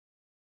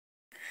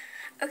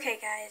Okay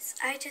guys,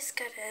 I just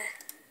gotta...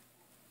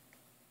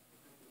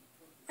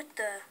 What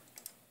the...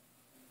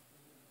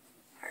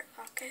 Heart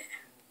pocket?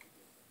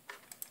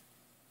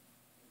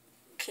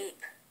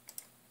 Keep.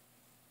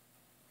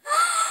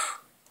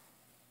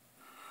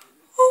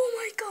 Oh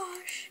my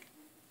gosh!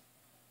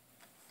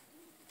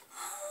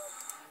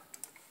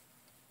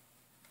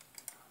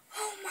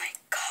 Oh my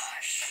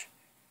gosh!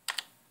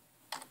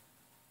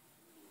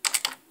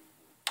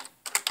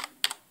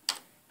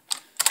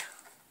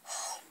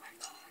 Oh my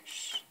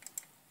gosh!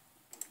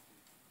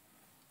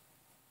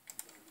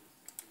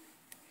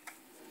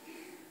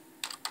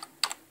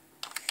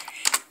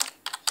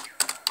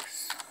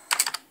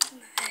 So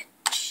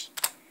much.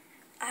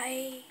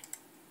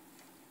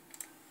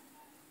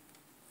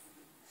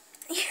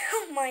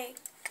 Oh my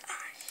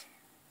gosh.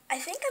 I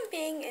think I'm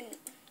being in...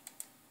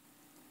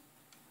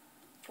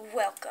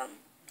 Welcome.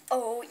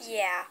 Oh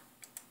yeah.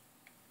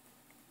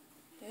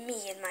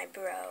 Me and my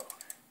bro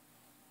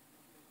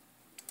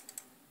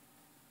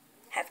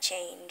have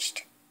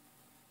changed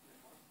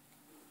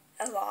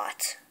a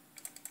lot.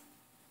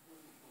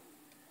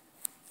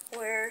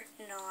 We're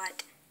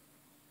not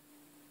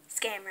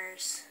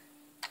scammers.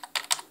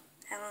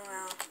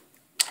 LOL.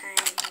 I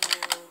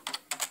know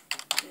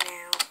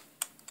now.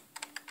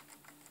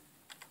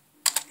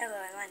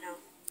 LOL, I know.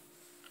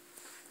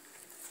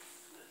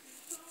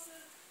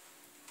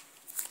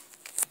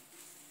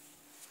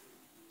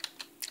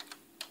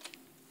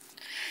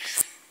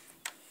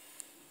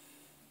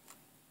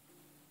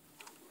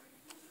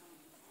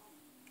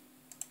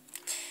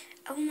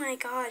 Oh my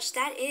gosh,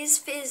 that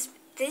is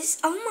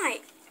oh my,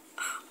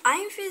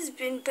 I'm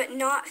Fizbin, but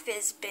not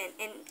Fizbin,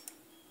 and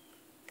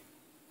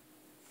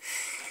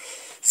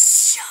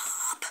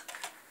stop.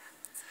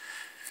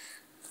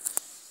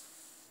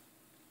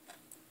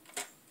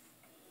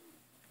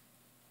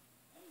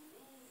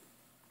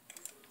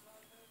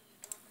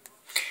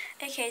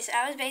 Okay, so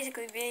I was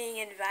basically being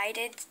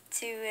invited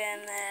to,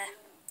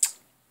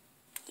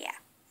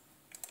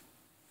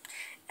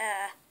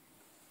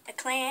 a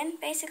clan,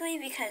 basically,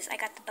 because I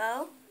got the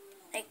bow.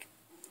 Like,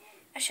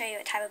 I'll show you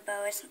what type of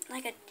bow. It's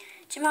like a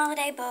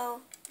Jamalade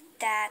bow,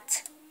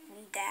 that.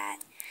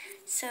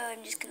 So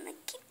I'm just gonna,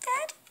 like, keep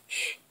that.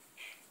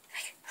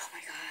 Like, oh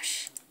my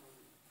gosh.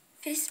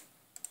 This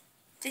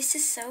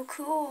is so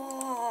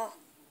cool.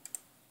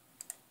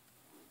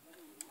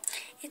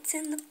 It's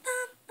in the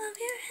palm of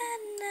your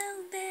hand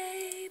now,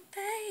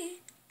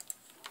 baby.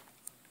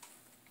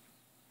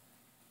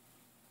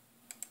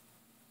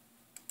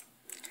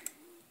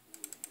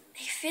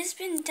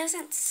 Fizbin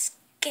doesn't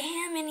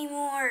scam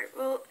anymore.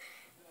 Well,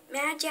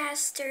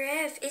 Madjaster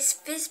F is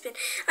Fizbin.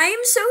 I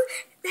am so...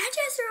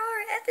 Madjaster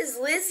RF is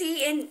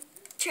Lizzie and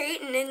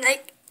Trayton and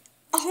like...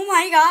 Oh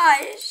my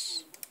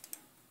gosh.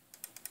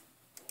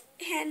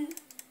 And...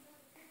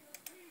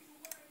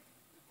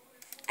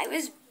 I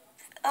was...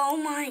 Oh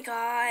my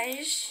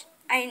gosh.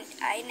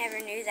 I never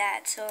knew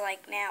that. So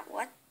like now,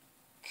 what?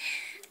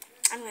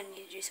 I'm gonna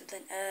need to do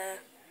something.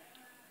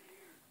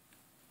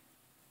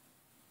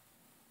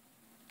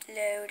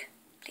 Load,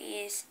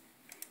 please.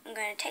 I'm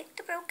gonna take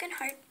the broken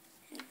heart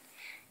and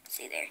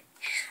see there.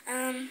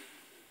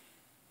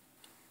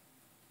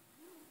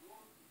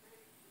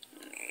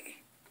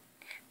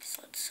 This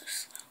loads so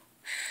slow.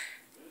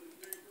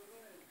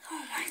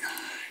 Oh my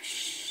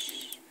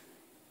gosh.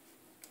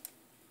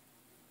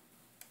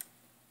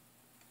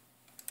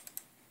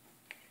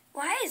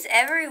 Why is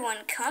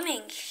everyone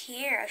coming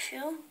here? I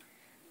feel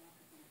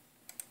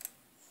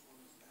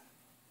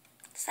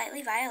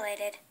slightly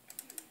violated.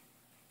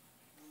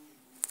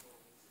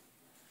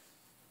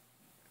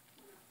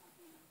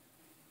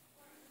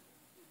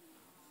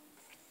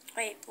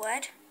 Wait,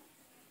 what?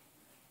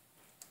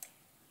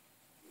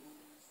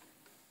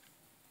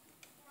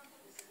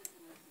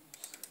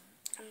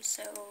 I'm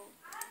so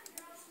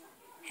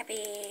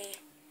happy.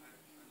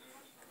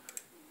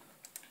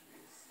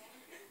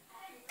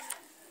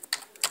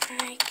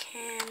 I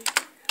can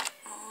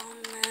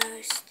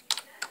almost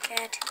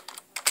get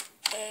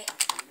a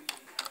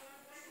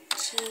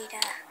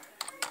cheetah.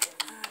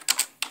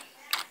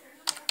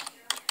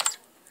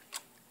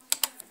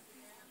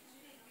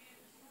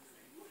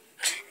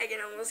 I can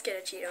almost get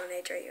a cheetah on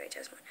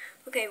HRUHS1.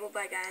 Okay, well,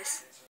 bye guys.